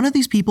 One of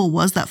these people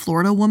was that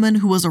Florida woman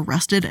who was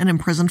arrested and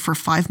imprisoned for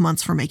 5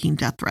 months for making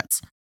death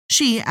threats.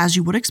 She, as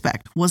you would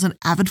expect, was an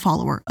avid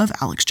follower of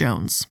Alex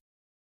Jones.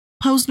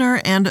 Posner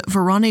and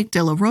Veronique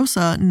De La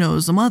Rosa,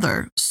 Noah's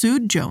mother,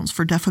 sued Jones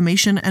for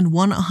defamation and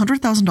won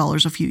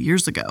 $100,000 a few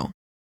years ago.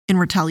 In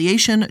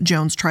retaliation,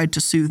 Jones tried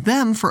to sue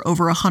them for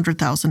over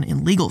 $100,000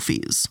 in legal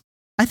fees.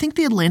 I think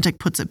The Atlantic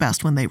puts it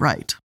best when they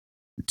write.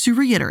 To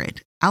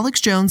reiterate, Alex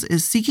Jones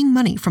is seeking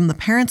money from the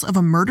parents of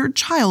a murdered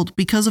child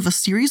because of a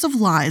series of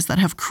lies that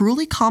have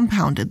cruelly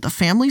compounded the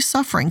family's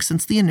suffering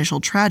since the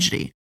initial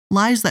tragedy,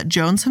 lies that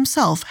Jones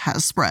himself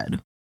has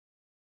spread.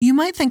 You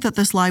might think that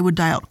this lie would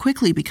die out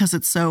quickly because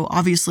it's so,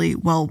 obviously,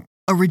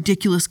 a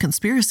ridiculous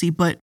conspiracy,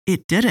 but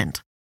it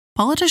didn't.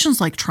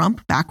 Politicians like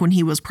Trump, back when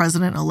he was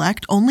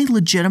president-elect, only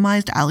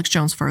legitimized Alex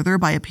Jones further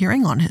by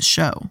appearing on his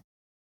show.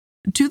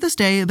 To this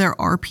day, there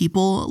are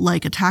people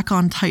like Attack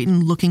on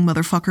Titan-looking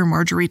motherfucker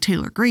Marjorie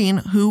Taylor Greene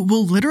who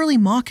will literally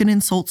mock and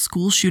insult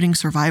school shooting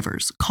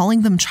survivors,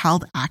 calling them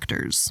child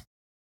actors.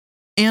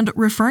 And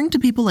referring to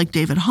people like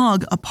David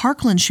Hogg, a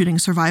Parkland shooting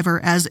survivor,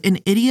 as an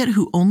idiot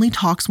who only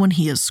talks when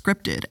he is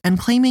scripted, and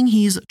claiming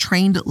he's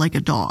trained like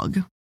a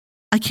dog.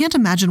 I can't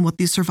imagine what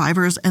these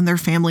survivors and their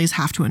families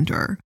have to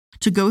endure.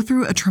 To go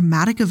through a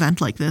traumatic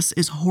event like this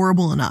is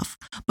horrible enough,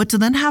 but to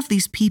then have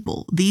these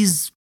people,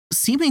 these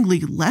seemingly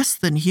less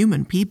than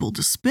human people,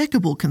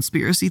 despicable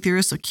conspiracy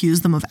theorists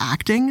accuse them of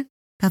acting,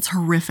 that's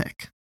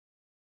horrific.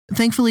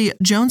 Thankfully,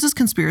 Jones's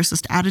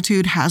conspiracist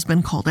attitude has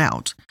been called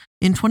out.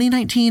 In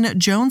 2019,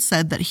 Jones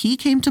said that he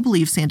came to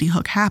believe Sandy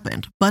Hook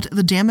happened, but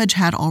the damage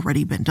had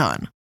already been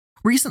done.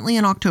 Recently,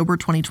 in October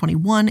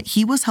 2021,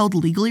 he was held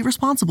legally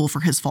responsible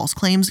for his false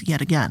claims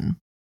yet again.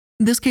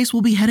 This case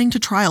will be heading to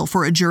trial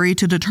for a jury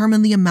to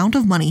determine the amount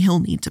of money he'll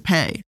need to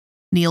pay.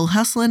 Neil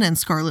Heslin and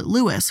Scarlett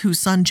Lewis, whose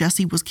son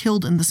Jesse was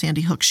killed in the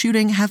Sandy Hook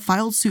shooting, have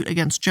filed suit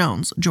against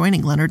Jones,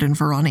 joining Leonard and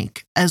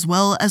Veronique, as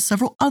well as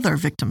several other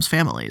victims'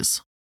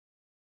 families.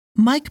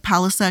 Mike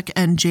Palasek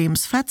and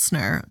James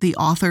Fetzner, the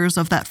authors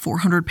of that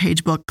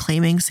 400-page book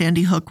claiming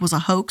Sandy Hook was a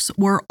hoax,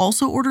 were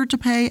also ordered to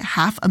pay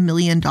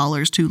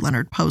 $500,000 to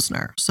Leonard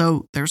Posner,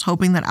 so there's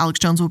hoping that Alex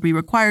Jones will be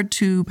required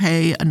to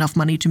pay enough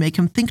money to make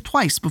him think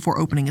twice before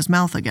opening his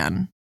mouth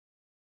again.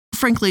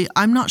 Frankly,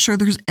 I'm not sure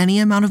there's any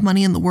amount of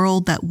money in the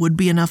world that would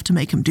be enough to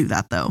make him do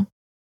that, though.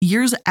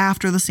 Years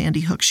after the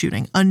Sandy Hook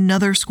shooting,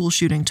 another school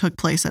shooting took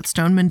place at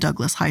Stoneman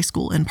Douglas High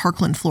School in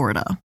Parkland,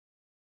 Florida.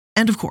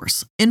 And of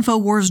course,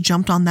 InfoWars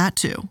jumped on that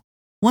too.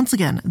 Once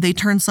again, they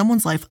turned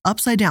someone's life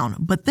upside down,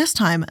 but this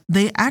time,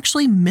 they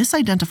actually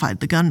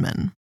misidentified the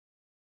gunman.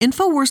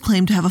 InfoWars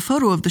claimed to have a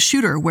photo of the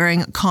shooter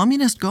wearing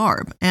communist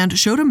garb and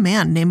showed a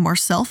man named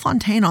Marcel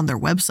Fontaine on their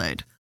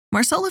website.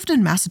 Marcel lived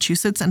in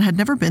Massachusetts and had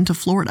never been to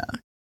Florida.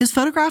 His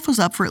photograph was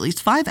up for at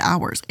least 5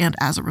 hours, and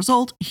as a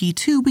result, he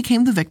too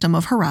became the victim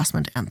of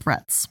harassment and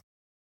threats.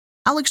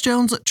 Alex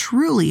Jones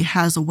truly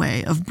has a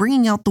way of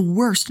bringing out the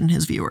worst in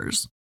his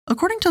viewers.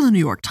 According to the New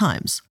York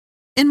Times,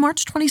 in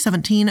March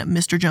 2017,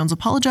 Mr. Jones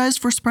apologized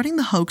for spreading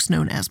the hoax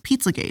known as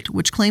Pizzagate,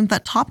 which claimed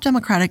that top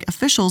Democratic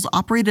officials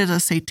operated a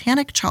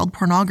satanic child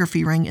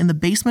pornography ring in the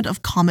basement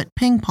of Comet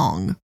Ping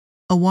Pong,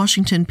 a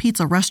Washington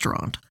pizza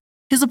restaurant.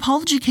 His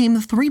apology came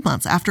 3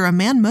 months after a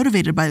man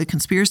motivated by the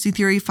conspiracy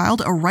theory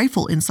filed a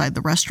rifle inside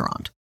the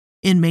restaurant.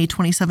 In May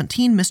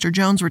 2017, Mr.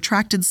 Jones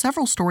retracted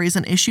several stories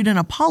and issued an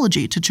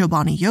apology to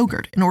Chobani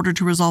Yogurt in order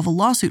to resolve a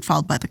lawsuit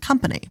filed by the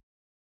company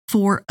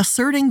for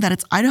asserting that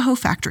its Idaho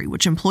factory,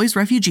 which employs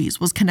refugees,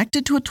 was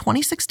connected to a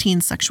 2016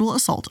 sexual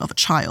assault of a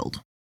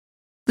child.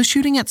 The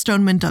shooting at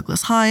Stoneman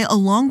Douglas High,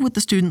 along with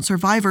the student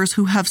survivors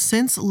who have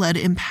since led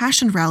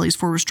impassioned rallies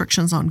for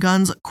restrictions on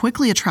guns,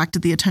 quickly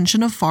attracted the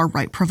attention of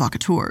far-right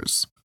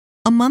provocateurs.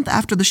 A month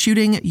after the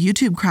shooting,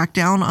 YouTube cracked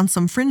down on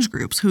some fringe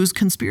groups whose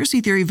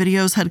conspiracy theory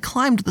videos had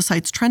climbed the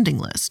site's trending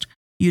list.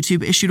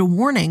 YouTube issued a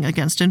warning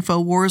against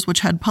InfoWars,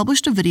 which had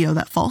published a video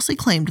that falsely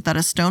claimed that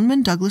a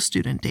Stoneman Douglas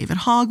student, David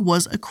Hogg,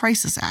 was a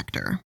crisis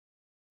actor.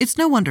 It's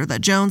no wonder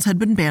that Jones had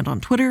been banned on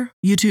Twitter,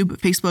 YouTube,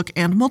 Facebook,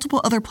 and multiple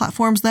other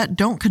platforms that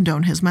don't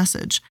condone his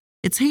message.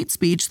 It's hate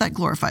speech that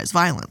glorifies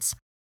violence.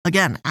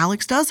 Again,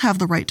 Alex does have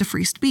the right to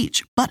free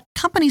speech, but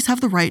companies have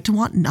the right to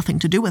want nothing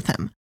to do with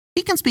him.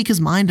 He can speak his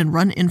mind and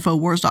run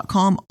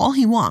Infowars.com all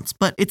he wants,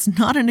 but it's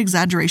not an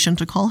exaggeration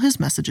to call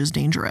his messages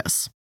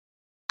dangerous.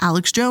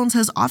 Alex Jones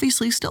has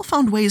obviously still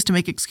found ways to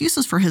make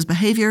excuses for his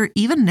behavior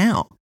even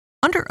now.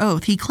 Under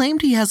oath, he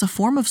claimed he has a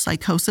form of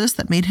psychosis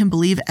that made him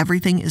believe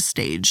everything is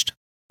staged.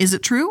 Is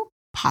it true?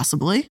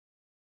 Possibly.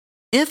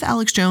 If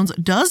Alex Jones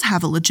does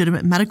have a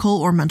legitimate medical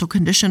or mental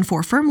condition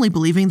for firmly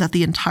believing that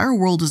the entire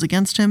world is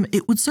against him,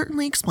 it would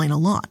certainly explain a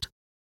lot.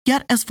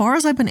 Yet, as far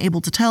as I've been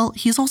able to tell,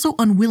 he is also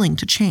unwilling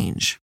to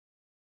change.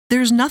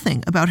 There's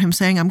nothing about him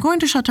saying, "I'm going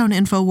to shut down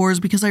InfoWars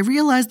because I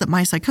realize that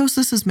my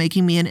psychosis is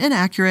making me an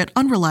inaccurate,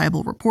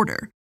 unreliable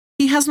reporter."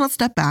 He has not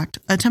stepped back,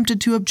 attempted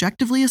to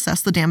objectively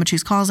assess the damage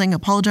he's causing,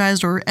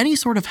 apologized, or any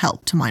sort of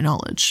help, to my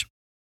knowledge.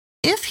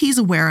 If he's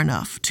aware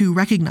enough to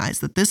recognize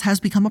that this has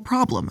become a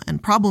problem,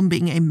 and problem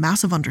being a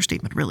massive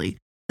understatement really,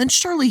 then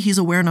surely he's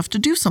aware enough to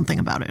do something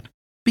about it.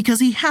 Because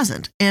he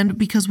hasn't, and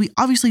because we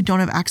obviously don't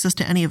have access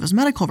to any of his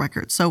medical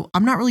records, so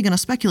I'm not really going to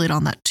speculate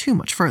on that too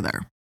much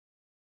further.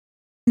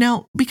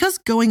 Now, because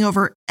going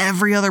over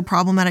every other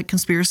problematic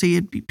conspiracy,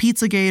 it'd be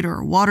Pizzagate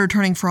or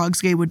water-turning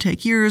frogsgate, would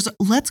take years,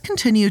 let's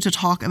continue to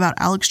talk about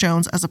Alex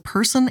Jones as a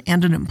person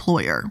and an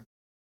employer.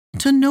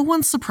 To no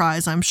one's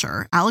surprise, I'm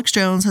sure, Alex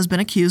Jones has been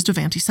accused of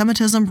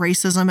anti-Semitism,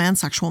 racism, and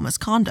sexual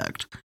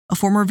misconduct. A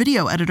former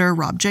video editor,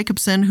 Rob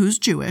Jacobson, who's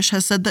Jewish,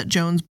 has said that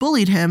Jones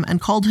bullied him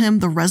and called him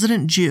the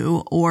resident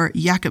Jew, or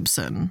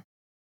Jakobson.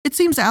 It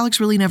seems Alex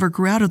really never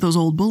grew out of those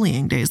old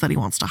bullying days that he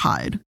wants to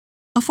hide.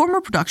 A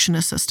former production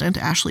assistant,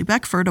 Ashley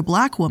Beckford, a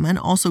black woman,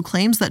 also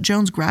claims that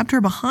Jones grabbed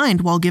her behind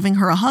while giving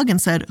her a hug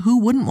and said, "Who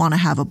wouldn't want to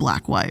have a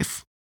black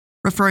wife?"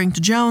 Referring to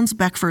Jones,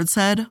 Beckford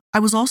said, "I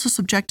was also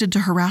subjected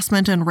to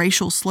harassment and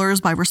racial slurs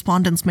by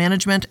respondents'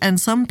 management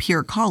and some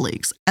peer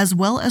colleagues, as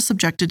well as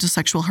subjected to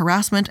sexual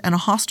harassment and a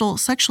hostile,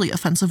 sexually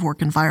offensive work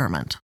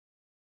environment."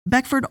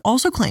 Beckford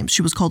also claims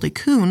she was called a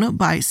coon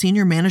by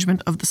senior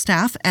management of the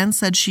staff and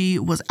said she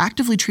was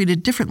actively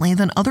treated differently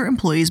than other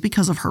employees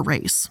because of her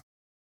race.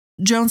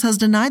 Jones has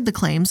denied the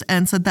claims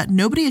and said that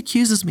nobody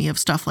accuses me of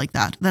stuff like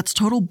that. That's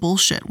total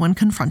bullshit when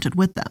confronted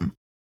with them.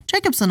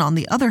 Jacobson, on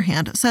the other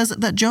hand, says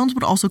that Jones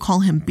would also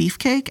call him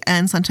beefcake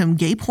and sent him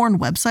gay porn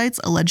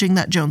websites alleging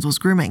that Jones was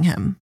grooming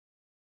him.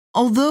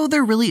 Although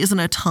there really isn't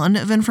a ton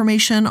of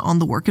information on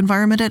the work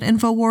environment at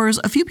InfoWars,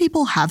 a few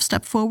people have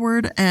stepped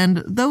forward,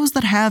 and those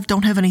that have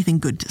don't have anything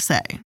good to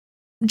say.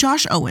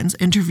 Josh Owens,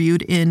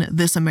 interviewed in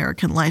This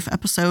American Life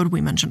episode we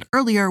mentioned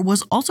earlier,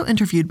 was also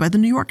interviewed by the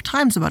New York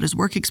Times about his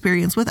work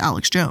experience with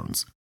Alex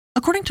Jones.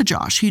 According to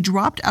Josh, he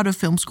dropped out of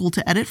film school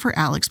to edit for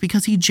Alex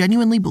because he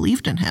genuinely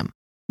believed in him.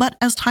 But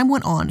as time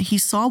went on, he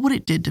saw what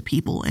it did to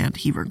people and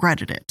he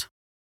regretted it.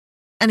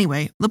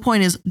 Anyway, the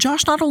point is,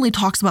 Josh not only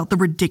talks about the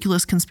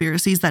ridiculous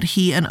conspiracies that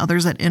he and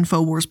others at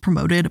InfoWars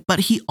promoted,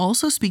 but he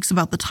also speaks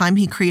about the time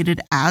he created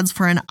ads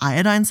for an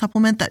iodine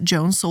supplement that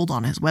Jones sold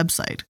on his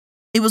website.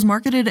 It was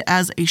marketed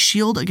as a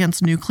shield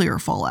against nuclear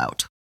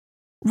fallout.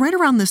 Right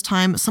around this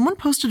time, someone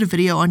posted a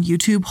video on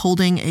YouTube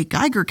holding a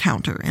Geiger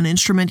counter, an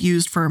instrument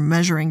used for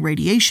measuring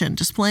radiation,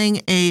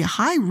 displaying a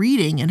high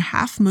reading in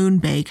Half Moon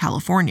Bay,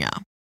 California.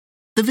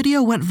 The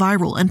video went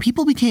viral and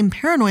people became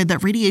paranoid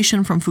that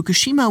radiation from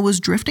Fukushima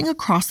was drifting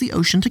across the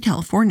ocean to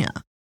California.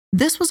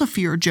 This was a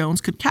fear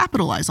Jones could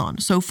capitalize on,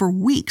 so for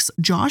weeks,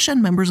 Josh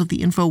and members of the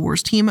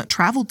InfoWars team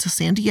traveled to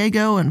San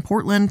Diego and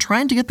Portland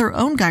trying to get their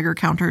own Geiger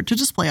counter to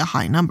display a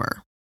high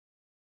number.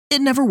 It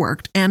never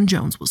worked, and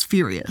Jones was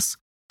furious.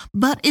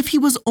 But if he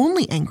was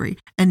only angry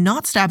and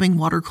not stabbing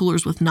water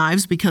coolers with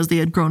knives because they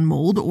had grown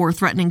mold, or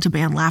threatening to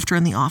ban laughter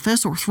in the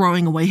office, or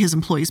throwing away his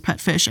employees'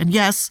 pet fish, and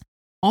yes,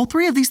 all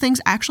three of these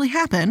things actually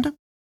happened,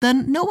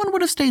 then no one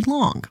would have stayed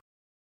long.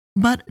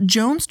 But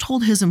Jones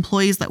told his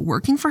employees that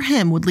working for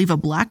him would leave a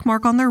black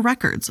mark on their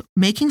records,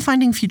 making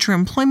finding future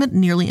employment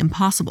nearly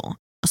impossible.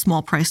 A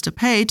small price to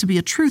pay to be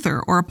a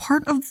truther or a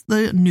part of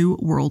the New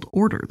World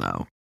Order,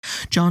 though.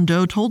 John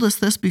Doe told us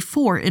this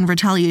before in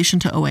retaliation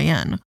to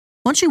OAN.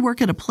 Once you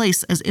work at a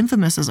place as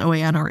infamous as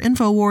OAN or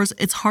InfoWars,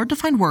 it's hard to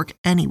find work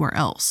anywhere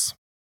else.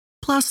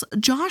 Plus,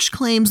 Josh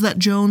claims that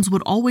Jones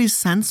would always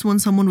sense when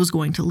someone was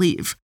going to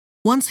leave.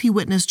 Once he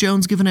witnessed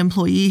Jones give an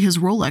employee his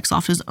Rolex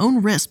off his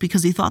own wrist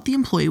because he thought the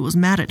employee was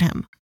mad at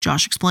him.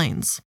 Josh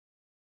explains.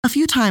 A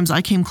few times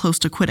I came close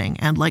to quitting,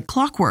 and like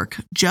clockwork,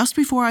 just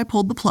before I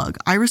pulled the plug,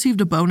 I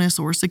received a bonus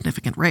or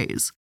significant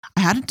raise.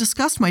 I hadn't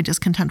discussed my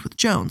discontent with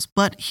Jones,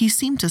 but he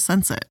seemed to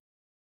sense it.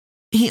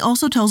 He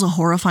also tells a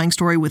horrifying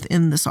story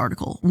within this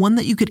article, one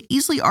that you could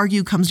easily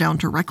argue comes down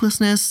to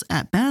recklessness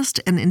at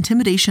best and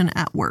intimidation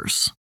at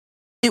worst.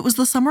 It was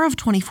the summer of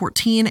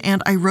 2014,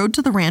 and I rode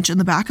to the ranch in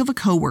the back of a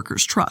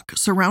co-worker's truck,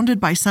 surrounded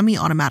by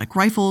semi-automatic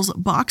rifles,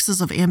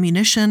 boxes of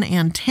ammunition,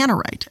 and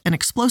tannerite, an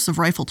explosive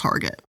rifle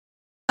target.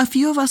 A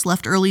few of us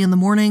left early in the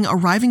morning,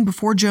 arriving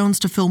before Jones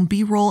to film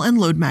B-roll and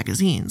load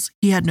magazines.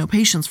 He had no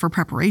patience for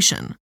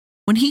preparation.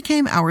 When he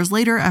came hours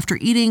later after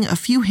eating a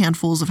few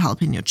handfuls of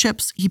jalapeno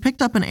chips, he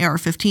picked up an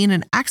AR-15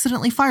 and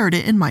accidentally fired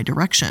it in my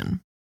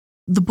direction.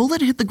 The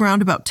bullet hit the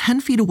ground about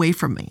 10 feet away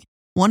from me.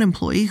 One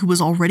employee, who was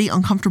already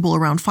uncomfortable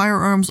around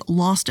firearms,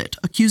 lost it,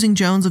 accusing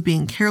Jones of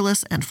being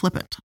careless and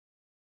flippant.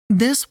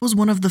 This was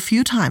one of the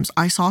few times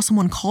I saw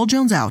someone call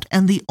Jones out,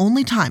 and the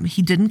only time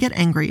he didn't get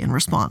angry in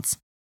response.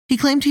 He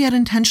claimed he had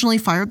intentionally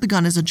fired the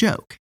gun as a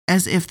joke,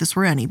 as if this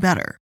were any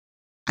better.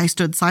 I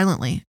stood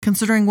silently,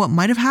 considering what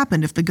might have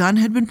happened if the gun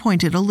had been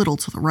pointed a little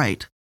to the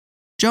right.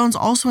 Jones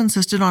also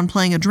insisted on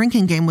playing a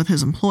drinking game with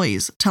his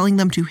employees, telling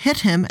them to hit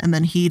him and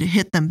then he'd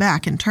hit them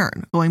back in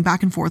turn, going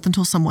back and forth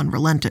until someone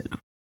relented.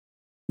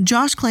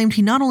 Josh claimed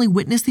he not only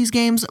witnessed these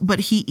games, but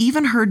he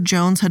even heard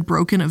Jones had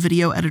broken a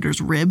video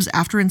editor's ribs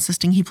after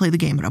insisting he play the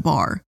game at a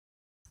bar.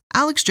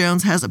 Alex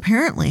Jones has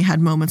apparently had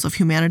moments of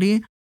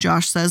humanity.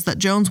 Josh says that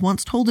Jones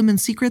once told him in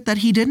secret that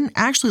he didn't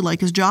actually like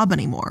his job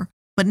anymore.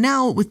 But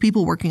now, with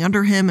people working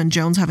under him and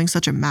Jones having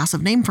such a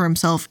massive name for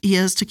himself, he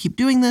has to keep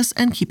doing this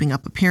and keeping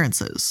up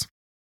appearances.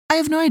 I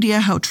have no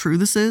idea how true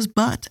this is,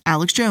 but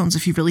Alex Jones,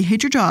 if you really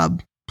hate your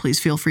job, please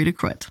feel free to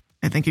quit.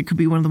 I think it could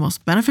be one of the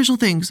most beneficial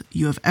things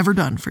you have ever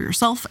done for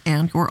yourself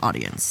and your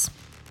audience.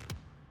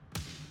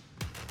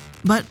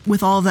 But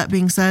with all of that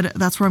being said,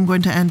 that's where I'm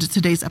going to end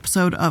today's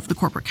episode of The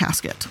Corporate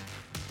Casket.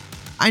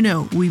 I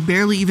know we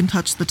barely even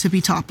touched the tippy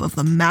top of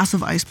the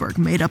massive iceberg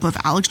made up of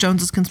Alex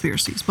Jones's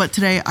conspiracies, but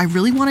today I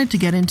really wanted to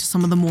get into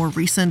some of the more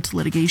recent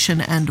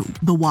litigation and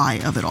the why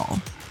of it all.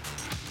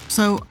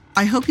 So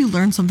I hope you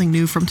learned something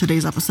new from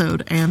today's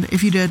episode, and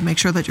if you did, make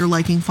sure that you're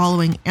liking,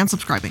 following, and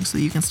subscribing so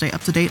that you can stay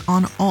up to date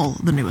on all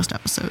the newest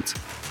episodes.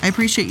 I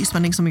appreciate you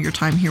spending some of your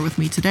time here with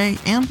me today,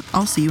 and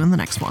I'll see you in the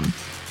next one.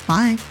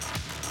 Bye!